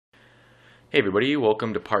Hey everybody,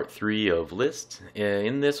 welcome to part 3 of list.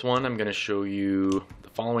 In this one I'm going to show you the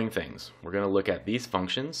following things. We're going to look at these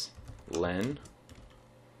functions: len,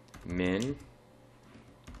 min,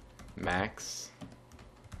 max,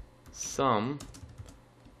 sum,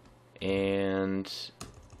 and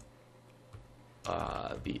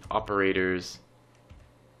the operators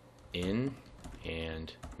in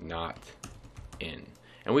and not in.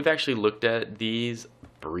 And we've actually looked at these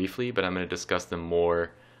briefly, but I'm going to discuss them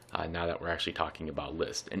more now that we're actually talking about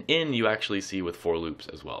list. And in you actually see with for loops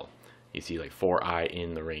as well. You see like for I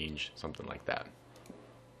in the range, something like that.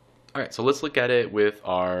 Alright, so let's look at it with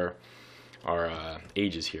our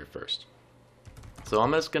ages here first. So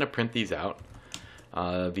I'm just going to print these out.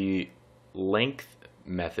 The length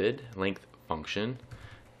method, length function,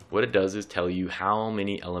 what it does is tell you how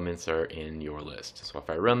many elements are in your list. So if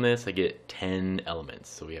I run this, I get 10 elements.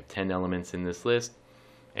 So we have 10 elements in this list.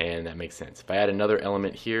 And that makes sense. If I add another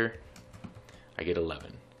element here, I get 11.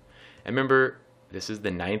 And remember, this is the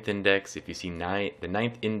 9th index. If you see the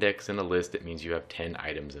 9th index in a list, it means you have 10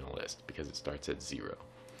 items in a list because it starts at 0.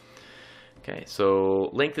 Okay, so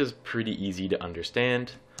length is pretty easy to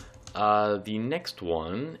understand. The next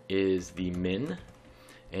one is the min.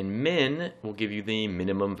 And min will give you the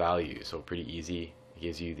minimum value. So pretty easy. It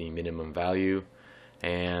gives you the minimum value.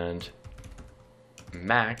 And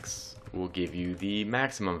max will give you the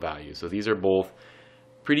maximum value. So these are both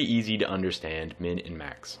pretty easy to understand, min and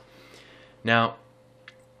max. Now,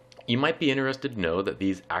 you might be interested to know that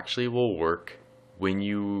these actually will work when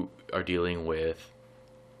you are dealing with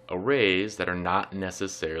arrays that are not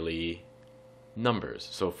necessarily numbers.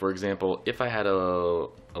 So for example, if I had a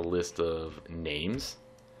list of names,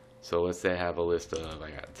 so let's say I have a list of,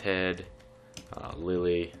 I got Ted,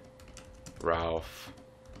 Lily, Ralph,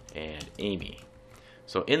 and Amy.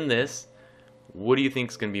 So in this, what do you think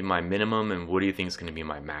is going to be my minimum and what do you think is going to be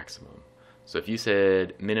my maximum? So if you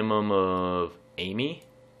said minimum of Amy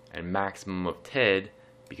and maximum of Ted,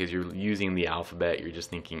 because you're using the alphabet, you're just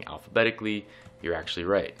thinking alphabetically, you're actually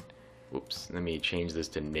right. Whoops, let me change this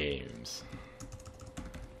to names.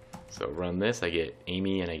 So run this, I get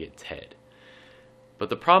Amy and I get Ted. But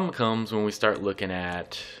the problem comes when we start looking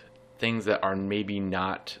at things that are maybe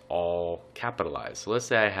not all capitalized. So let's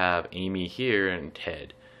say I have Amy here and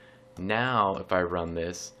Ted. Now if I run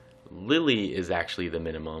this, Lily is actually the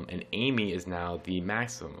minimum and Amy is now the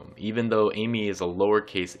maximum. Even though Amy is a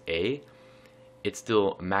lowercase a, it's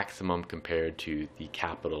still maximum compared to the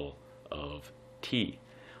capital of T.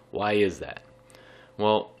 Why is that?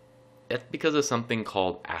 Well, that's because of something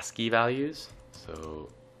called ASCII values. So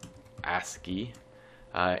ASCII.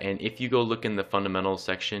 And if you go look in the fundamentals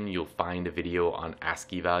section, you'll find a video on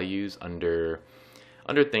ASCII values under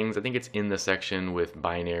things. I think it's in the section with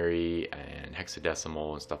binary and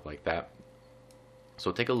hexadecimal and stuff like that.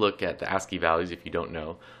 So take a look at the ASCII values if you don't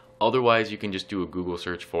know. Otherwise, you can just do a Google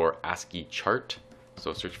search for ASCII chart.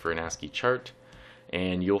 So search for an ASCII chart,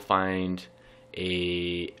 and you'll find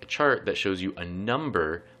a chart that shows you a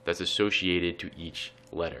number that's associated to each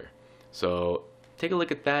letter. So take a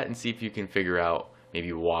look at that and see if you can figure out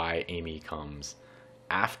maybe why Amy comes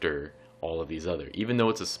after all of these other. Even though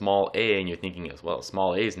it's a small a and you're thinking as well,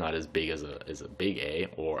 small a is not as big as a big A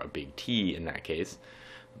or a big T in that case.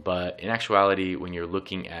 But in actuality, when you're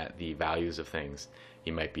looking at the values of things,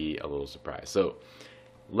 you might be a little surprised. So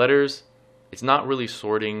letters, it's not really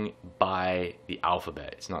sorting by the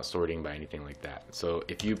alphabet. It's not sorting by anything like that. So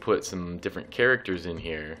if you put some different characters in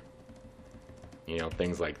here, you know,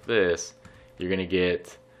 things like this, you're gonna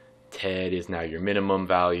get Ted is now your minimum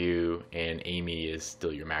value and Amy is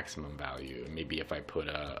still your maximum value. And maybe if I put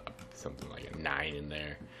something like a 9 in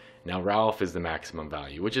there, now Ralph is the maximum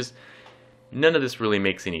value, which is, none of this really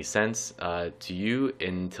makes any sense to you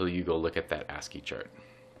until you go look at that ASCII chart.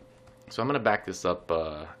 So I'm going to back this up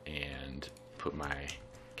and put my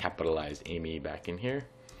capitalized Amy back in here.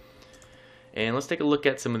 And let's take a look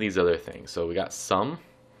at some of these other things. So we got sum.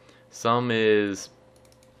 Sum is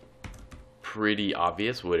pretty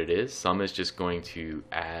obvious what it is. Sum is just going to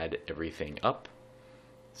add everything up.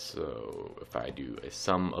 So if I do a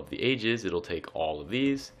sum of the ages, it'll take all of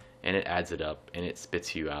these and it adds it up and it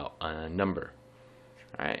spits you out a number.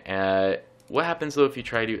 Alright, what happens though if you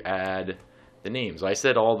try to add the names? Well, I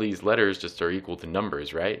said all these letters just are equal to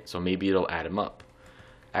numbers, right? So maybe it'll add them up.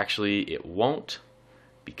 Actually, it won't,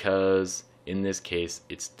 because in this case,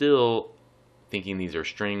 it's still thinking these are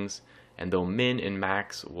strings. And though min and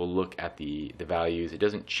max will look at the values, it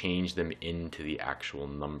doesn't change them into the actual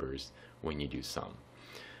numbers when you do sum.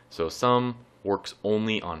 So sum works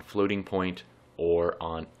only on floating point or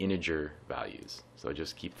on integer values. So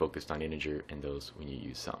just keep focused on integer and those when you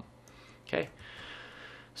use sum. Okay,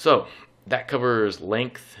 so that covers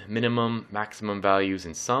length, minimum, maximum values,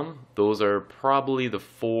 and sum. Those are probably the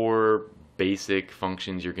 4 basic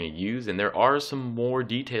functions you're going to use, and there are some more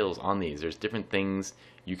details on these. There's different things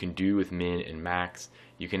you can do with min and max.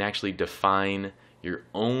 You can actually define your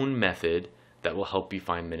own method that will help you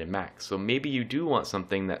find min and max. So maybe you do want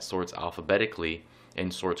something that sorts alphabetically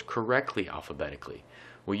and sorts correctly alphabetically.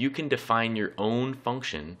 Well, you can define your own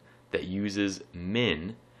function that uses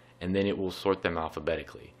min, and then it will sort them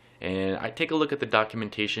alphabetically. And I take a look at the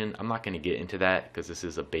documentation. I'm not going to get into that because this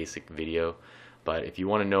is a basic video, but if you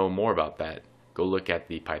want to know more about that, go look at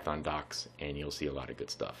the Python docs and you'll see a lot of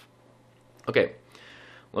good stuff. Okay,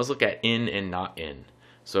 let's look at in and not in.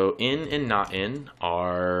 So in and not in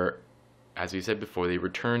are, as we said before, they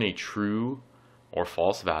return a true or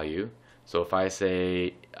false value. So if I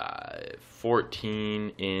say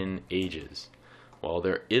 14 in ages, well,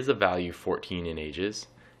 there is a value 14 in ages,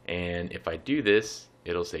 and if I do this,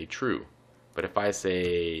 it'll say true. But if I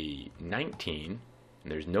say 19,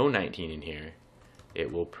 and there's no 19 in here,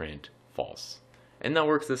 it will print false. And that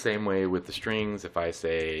works the same way with the strings. If I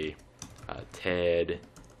say Ted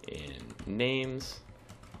in names,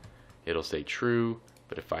 it'll say true.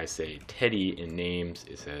 But if I say Teddy in names,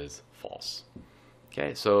 it says false.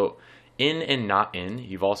 Okay, so in and not in,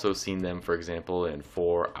 you've also seen them, for example, in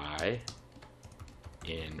for I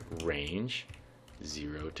in range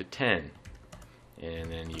 0 to 10.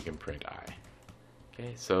 And then you can print I.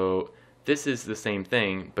 Okay, so this is the same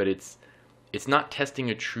thing, but it's not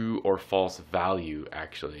testing a true or false value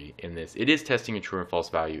actually in this. It is testing a true or false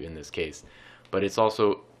value in this case, but it's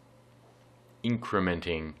also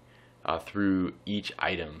incrementing through each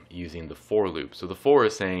item using the for loop. So the for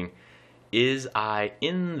is saying, is I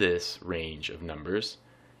in this range of numbers?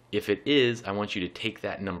 If it is, I want you to take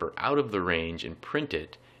that number out of the range and print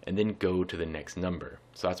it, and then go to the next number.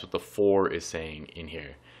 So that's what the for is saying in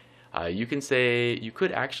here. You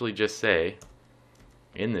could actually just say,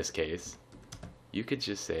 in this case, you could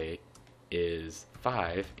just say, is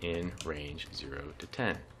 5 in range 0 to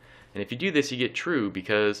 10. And if you do this, you get true,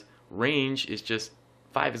 because range is just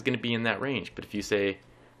 5 is going to be in that range. But if you say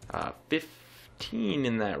 15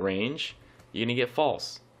 in that range, you're going to get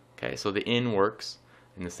false. Okay, so the in works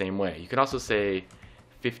in the same way. You can also say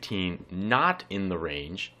 15 not in the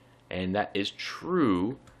range, and that is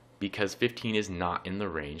true because 15 is not in the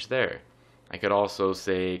range there. I could also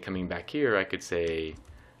say, coming back here, I could say,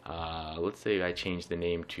 let's say I change the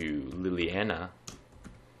name to Liliana,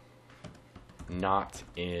 not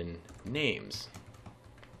in names.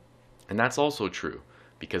 And that's also true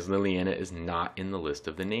because Liliana is not in the list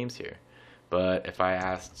of the names here. But if I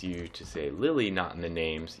asked you to say Lily not in the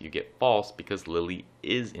names, you get false because Lily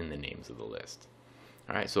is in the names of the list.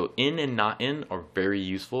 Alright, so in and not in are very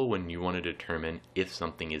useful when you want to determine if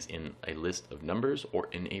something is in a list of numbers or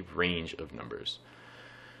in a range of numbers.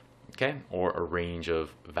 Okay, or a range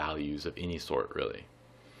of values of any sort, really.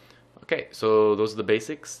 Okay, so those are the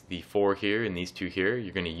basics, the 4 here and these 2 here.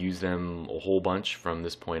 You're going to use them a whole bunch from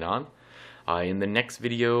this point on. In the next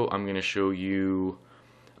video, I'm going to show you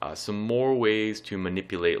some more ways to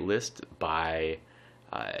manipulate lists by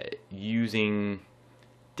using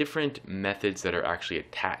different methods that are actually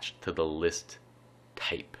attached to the list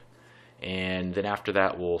type. And then after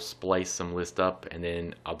that, we'll splice some list up, and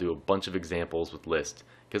then I'll do a bunch of examples with lists,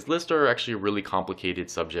 because lists are actually a really complicated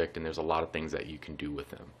subject and there's a lot of things that you can do with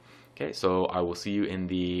them. Okay, so I will see you in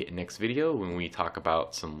the next video when we talk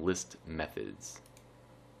about some list methods.